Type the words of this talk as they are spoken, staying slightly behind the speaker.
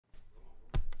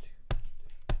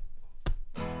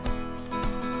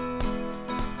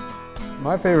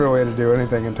My favorite way to do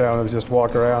anything in town is just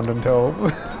walk around until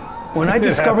When I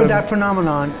discovered that happens.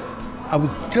 phenomenon, I was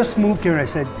just moved here and I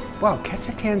said, wow,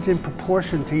 Ketchikan's in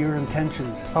proportion to your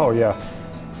intentions. Oh yeah.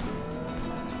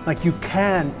 Like you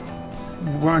can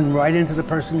run right into the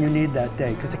person you need that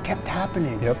day, because it kept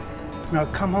happening. Yep. And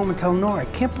I'd come home and tell Nora, I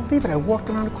can't believe it, I walked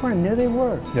around the corner and there they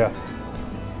were. Yeah.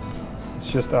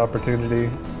 It's just opportunity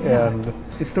Yeah. and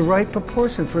It's the right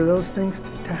proportion for those things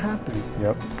to happen.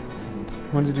 yep.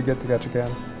 When did you get to Ketchikan?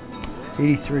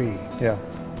 83. Yeah.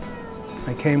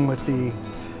 I came with the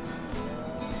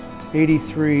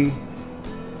 83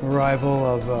 arrival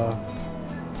of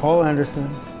Paul Anderson,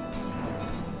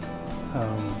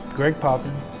 Greg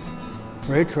Poppin,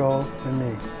 Ray Troll, and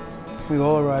me. We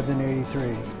all arrived in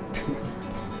 83.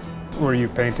 Were you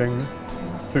painting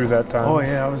through that time? Oh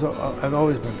yeah, I've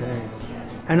always been painting.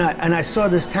 And I saw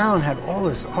this town had all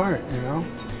this art, you know?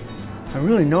 I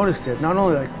really noticed it, not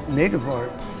only like native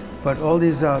art, but all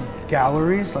these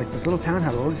galleries, like this little town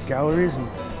had all these galleries and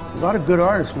a lot of good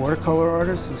artists, watercolor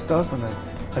artists and stuff. And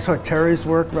I saw Terry's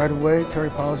work right away, Terry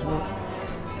Powell's work.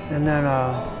 And then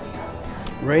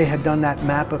Ray had done that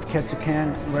map of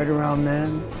Ketchikan right around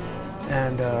then.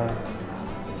 And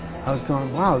I was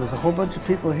going, wow, there's a whole bunch of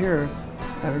people here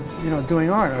that are, you know, doing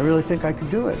art. I really think I could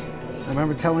do it. I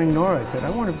remember telling Nora, I said, I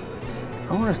want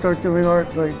to start doing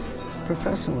art like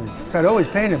professionally. So I'd always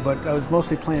painted, but I was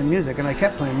mostly playing music, and I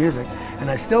kept playing music, and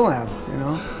I still am, you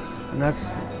know. And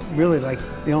that's really like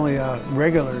the only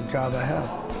regular job I have.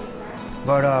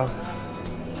 But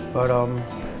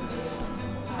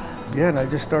yeah, and I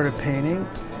just started painting,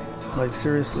 like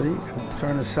seriously, and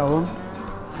trying to sell them,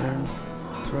 and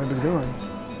that's what I've been doing.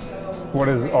 What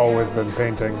has always been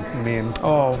painting mean?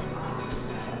 Oh,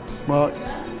 well,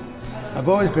 I've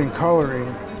always been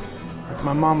coloring.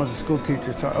 My mom was a school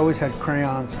teacher, so I always had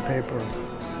crayons and paper.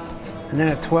 And then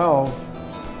at 12,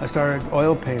 I started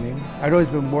oil painting. I'd always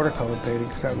been watercolor painting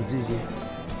because that was easy.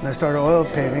 And I started oil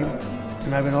painting,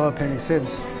 and I've been oil painting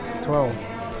since 12.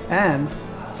 And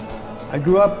I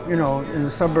grew up, you know, in the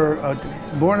suburb,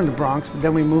 born in the Bronx, but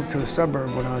then we moved to a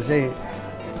suburb when I was 8.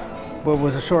 But it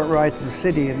was a short ride to the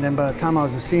city, and then by the time I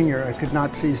was a senior, I could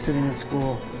not see sitting in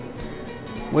school,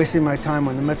 wasting my time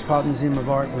when the Metropolitan Museum of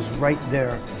Art was right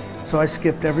there. So I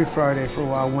skipped every Friday for a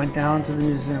while, went down to the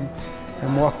museum,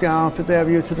 and walked down Fifth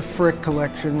Avenue to the Frick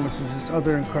collection, which is this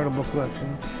other incredible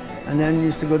collection. And then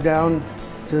used to go down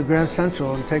to the Grand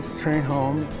Central and take the train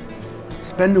home,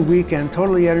 spend the weekend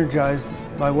totally energized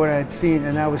by what I had seen,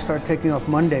 and I would start taking off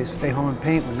Mondays, stay home and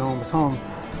paint when no one was home,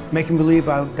 making believe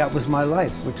that was my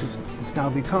life, which is it's now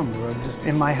become, where I'm just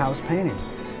in my house painting,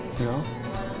 you know?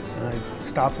 And I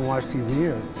stop and watch TV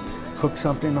or cook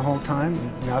something the whole time,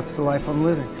 and now it's the life I'm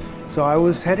living. So I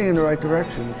was heading in the right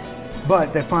direction,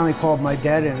 but they finally called my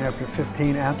dad in after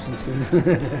 15 absences.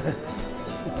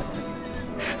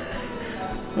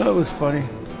 That was funny.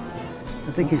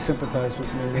 I think he sympathized with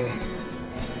me.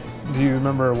 Do you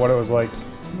remember what it was like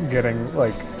getting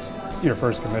like your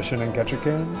first commission in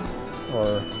Ketchikan?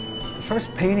 Or The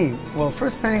first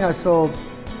painting I sold,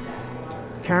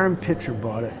 Karen Pitcher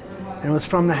bought it. And it was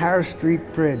from the Harris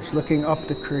Street Bridge, looking up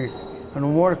the creek, on a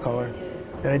watercolor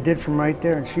that I did from right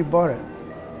there, and she bought it.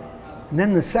 And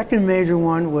then the second major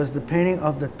one was the painting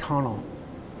of the tunnel.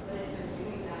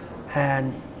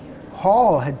 And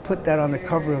Hall had put that on the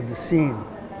cover of the scene.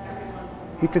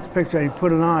 He took a picture and he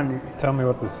put it on. tell me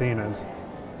what the scene is.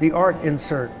 The art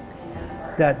insert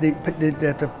that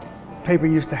the paper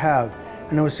used to have.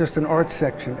 And it was just an art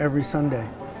section every Sunday.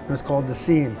 It was called The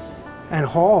Scene. And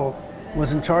Hall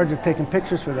was in charge of taking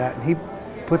pictures for that, and he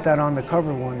put that on the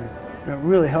cover one. And it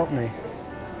really helped me.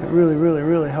 It really, really,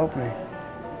 really helped me.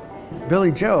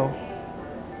 Billy Joe,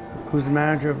 who's the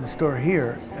manager of the store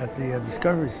here at the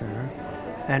Discovery Center,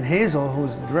 and Hazel, who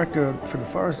was the director for the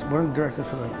Forest, one of the directors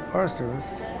for the Forest Service,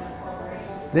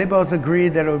 they both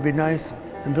agreed that it would be nice,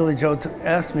 and Billy Joe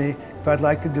asked me if I'd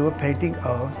like to do a painting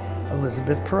of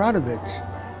Elizabeth Peratrovich.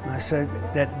 And I said,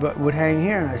 that would hang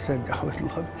here, and I said, I would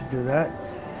love to do that.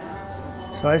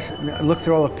 So I looked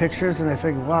through all the pictures, and I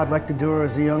figured, wow, I'd like to do her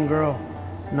as a young girl,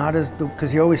 not as,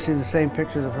 because you always see the same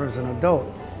pictures of her as an adult.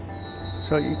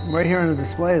 So right here on the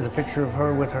display is a picture of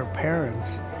her with her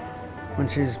parents when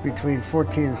she's between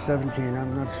 14 and 17,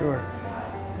 I'm not sure.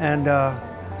 And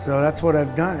so that's what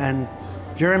I've done. And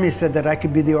Jeremy said that I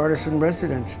could be the artist in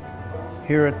residence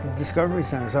here at the Discovery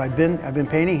Center. So I've been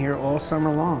painting here all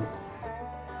summer long.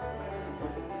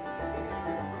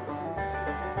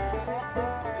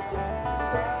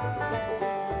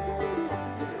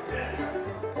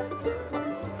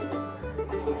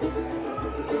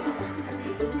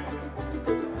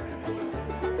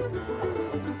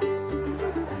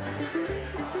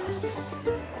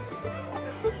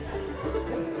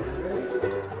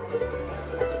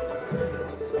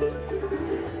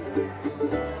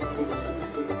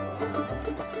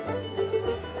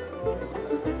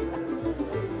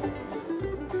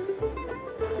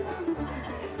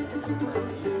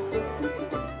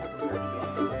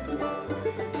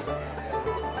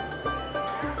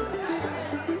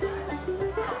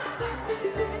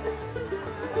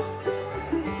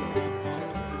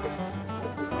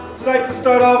 I'd like to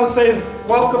start off and say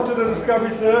welcome to the Discovery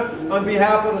Center on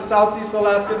behalf of the Southeast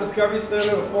Alaska Discovery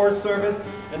Center, the Forest Service,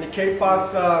 and the Cape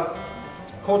Fox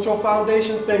Cultural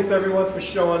Foundation. Thanks everyone for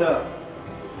showing up.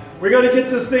 We're going to get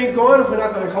this thing going. We're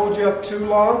not going to hold you up too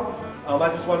long. I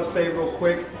just want to say real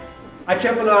quick, I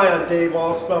kept an eye on Dave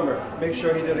all summer. Make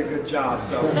sure he did a good job.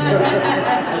 So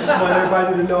I just want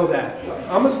everybody to know that.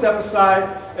 I'm going to step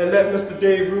aside and let Mr.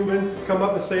 Dave Rubin come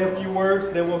up and say a few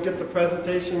words. Then we'll get the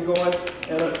presentation going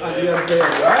and I'll be unveiling.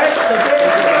 All right? So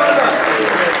Dave, come on up.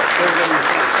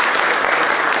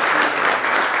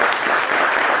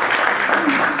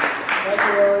 Thank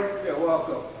you, Willie. You're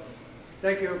welcome.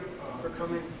 Thank you for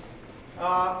coming.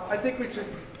 I think we should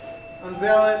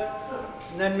unveil it,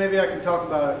 and then maybe I can talk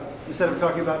about it instead of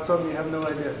talking about something you have no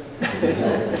idea.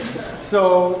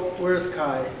 So, where's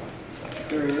Kai?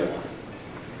 There he is.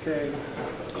 Okay.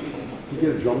 You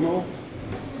get a drum roll?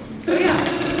 Oh, yeah.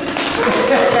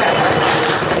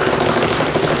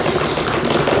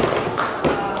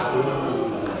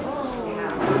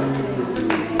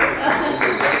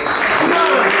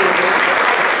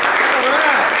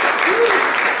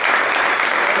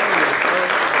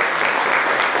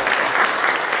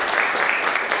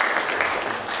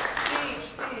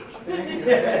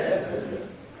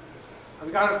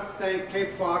 I've got to thank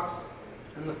Cape Fox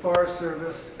and the Forest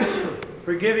Service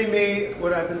for giving me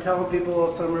what I've been telling people all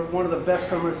summer, one of the best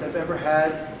summers I've ever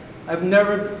had. I've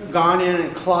never gone in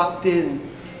and clocked in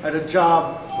at a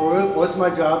job, or it was my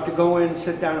job, to go in,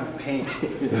 sit down and paint.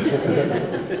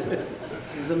 It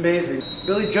was amazing.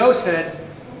 Billy Joe said,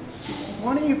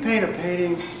 why don't you paint a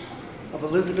painting of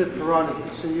Elizabeth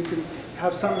Peratrovich so you can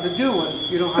have something to do when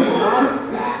you don't have a model?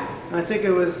 And I think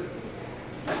it was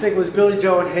Billy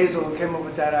Joe and Hazel who came up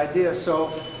with that idea.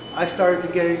 So I started to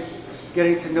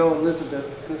getting to know Elizabeth,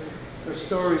 because her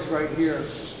story's right here.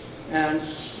 And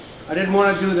I didn't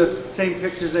want to do the same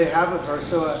pictures they have of her,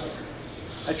 so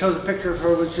I chose a picture of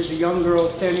her when she's a young girl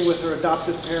standing with her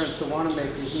adoptive parents, the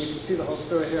Wanamakers, and you can see the whole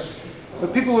story here.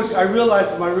 But I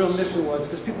realized what my real mission was,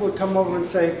 because people would come over and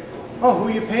say, oh, who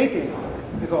are you painting?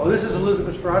 I go, oh, this is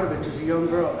Elizabeth Peratrovich, she's a young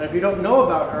girl. And if you don't know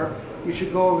about her, you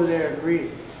should go over there and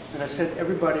read. And I sent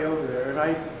everybody over there, and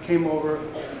I came over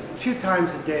a few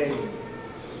times a day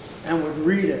and would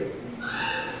read it.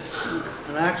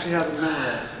 And I actually have it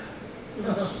memorized.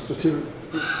 Let's hear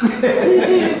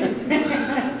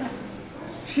it.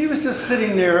 She was just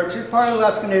sitting there. She's part of the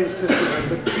Alaska Native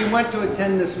Sisterhood, but she went to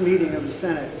attend this meeting of the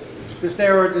Senate because they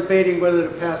were debating whether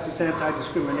to pass this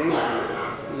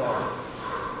anti-discrimination law.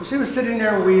 And she was sitting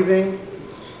there weaving,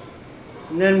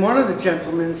 and then one of the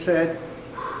gentlemen said,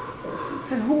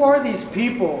 and who are these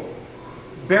people,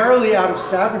 barely out of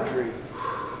savagery,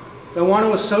 that want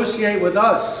to associate with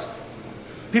us,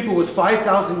 people with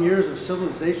 5,000 years of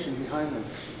civilization behind them?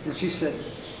 And she said,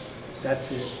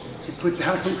 that's it. She put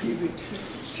down her weaving.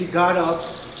 She got up.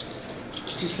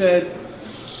 She said,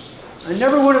 I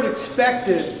never would have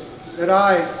expected that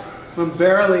I, from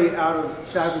barely out of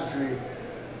savagery,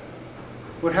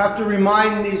 would have to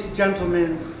remind these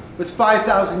gentlemen with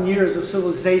 5,000 years of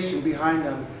civilization behind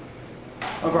them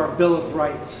of our Bill of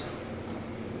Rights.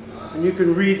 And you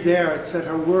can read there, it said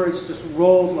her words just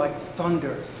rolled like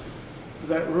thunder through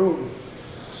that room.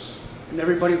 And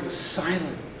everybody was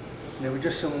silent. And there were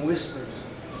just some whispers.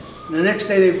 And the next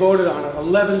day they voted on it,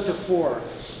 11-4.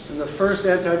 And the first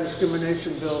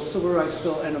anti-discrimination bill, civil rights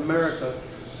bill in America,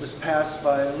 was passed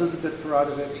by Elizabeth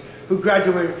Peratrovich, who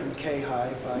graduated from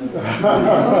K-High,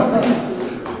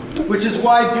 which is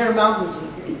why Deer Mountain's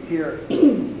here.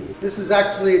 This is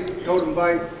actually a totem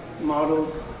bite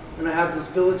model, and I have this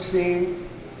village scene,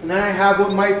 and then I have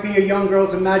what might be a young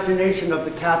girl's imagination of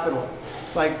the capital,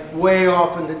 like way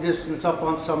off in the distance, up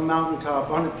on some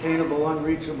mountaintop, unattainable,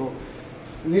 unreachable.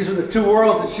 And these were the two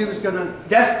worlds that she was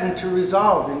destined to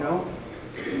resolve, you know?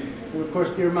 And of course,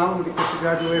 Deer Mountain, because she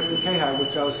graduated from K-High,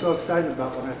 which I was so excited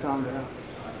about when I found it out.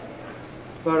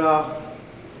 But I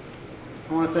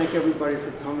want to thank everybody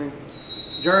for coming.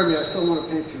 Jeremy, I still want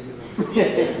to paint you, you know.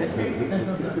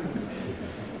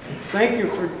 Thank you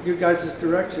for you guys'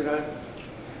 direction.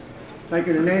 Thank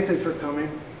you to Nathan for coming.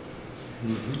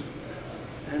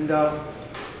 And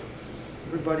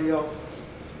everybody else.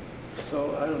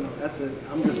 So, I don't know, that's it.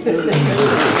 I'm just doing it.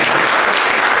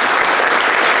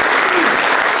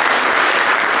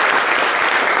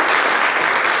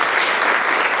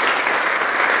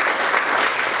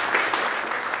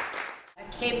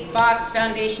 Cape Fox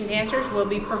Foundation dancers will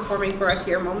be performing for us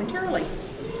here momentarily.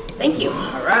 Thank you.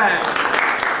 All right.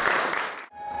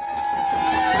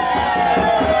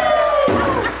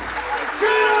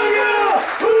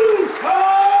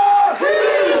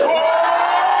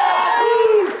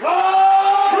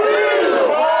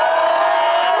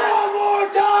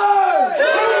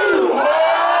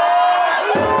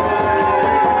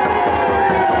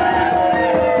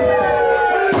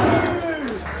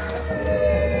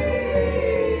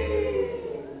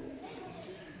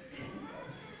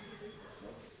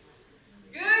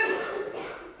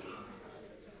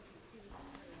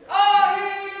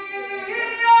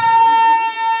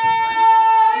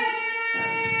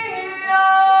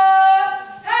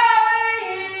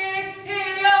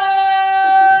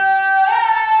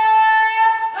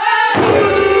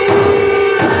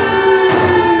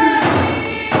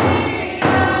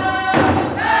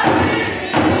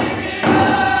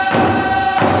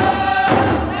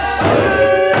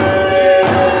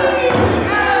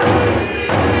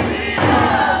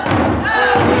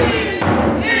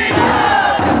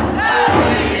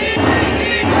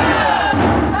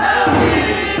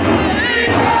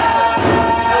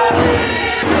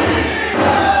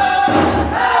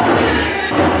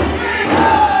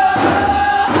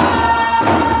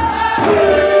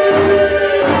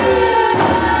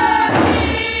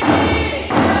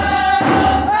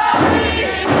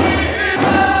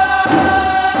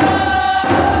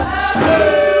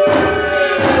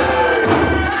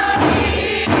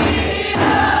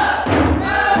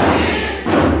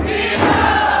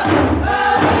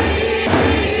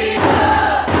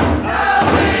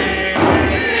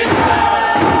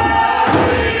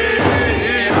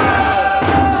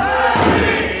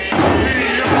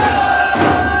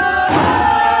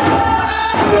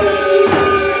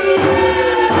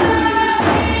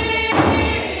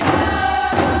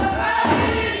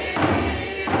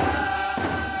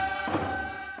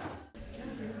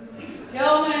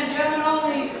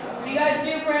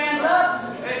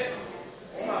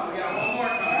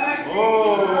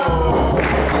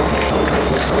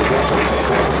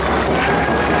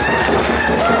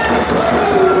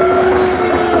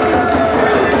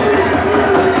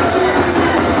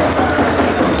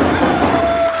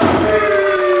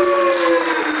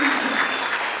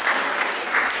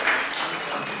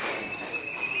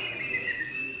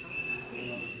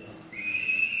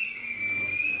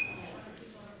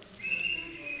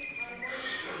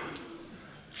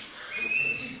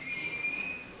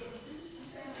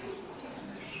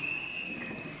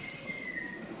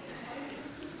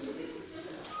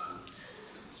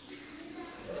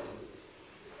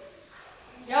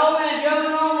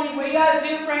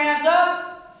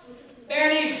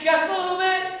 your knees just a little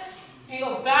bit, and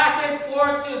go back and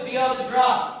forth to be able to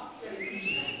drop.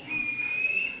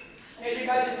 Here you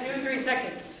go, just 2 or 3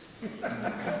 seconds.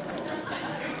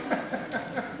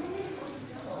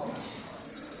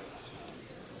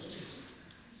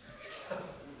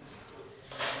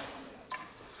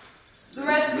 The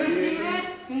rest of you seated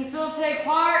can still take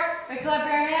part, but clap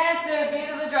your hands to the beat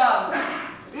of the drum.